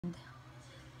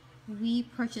We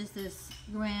purchased this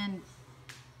grand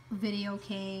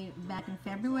videoke back in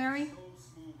February.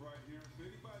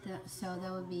 So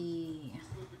that would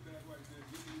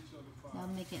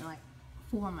make it like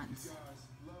 4 months.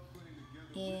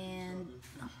 And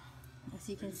as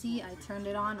you can see, I turned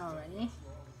it on already.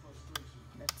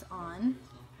 That's on.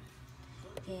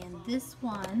 And this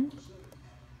one,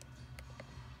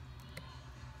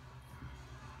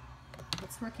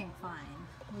 it's working fine.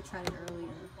 We tried it earlier.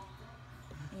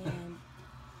 And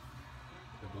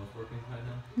they're both working fine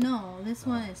now? no, this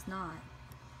one is not.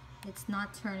 It's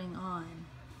not turning on.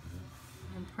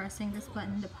 I'm pressing this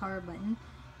button, the power button,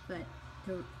 but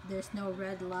there's no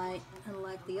red light,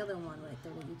 unlike the other one right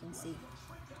there that you can see.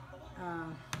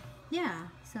 Yeah,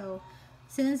 so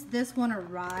since this one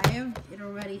arrived, it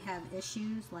already have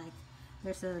issues, like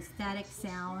there's a static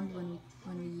sound when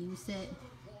we use it,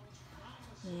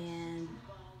 and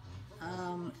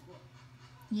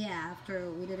yeah,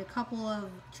 after we did a couple of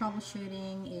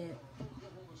troubleshooting,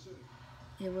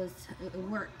 it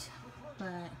worked.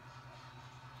 But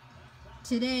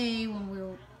today, when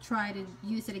we'll try to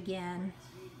use it again,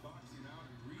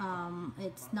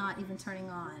 it's not even turning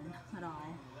on at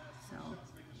all. So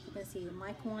you can see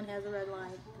mic 1 has a red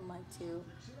light, mic 2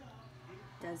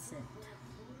 doesn't.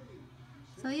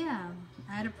 So yeah,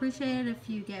 I'd appreciate it if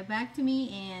you get back to me,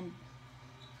 and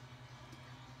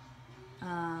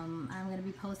I'm going to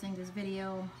be posting this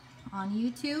video on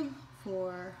YouTube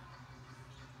for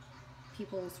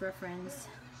people's reference,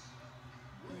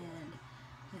 and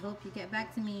I hope you get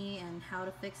back to me and how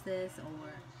to fix this, or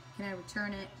can I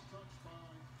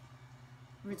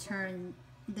return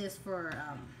this for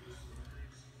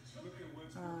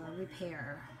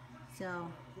repair. So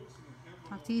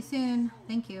talk to you soon.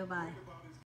 Thank you. Bye.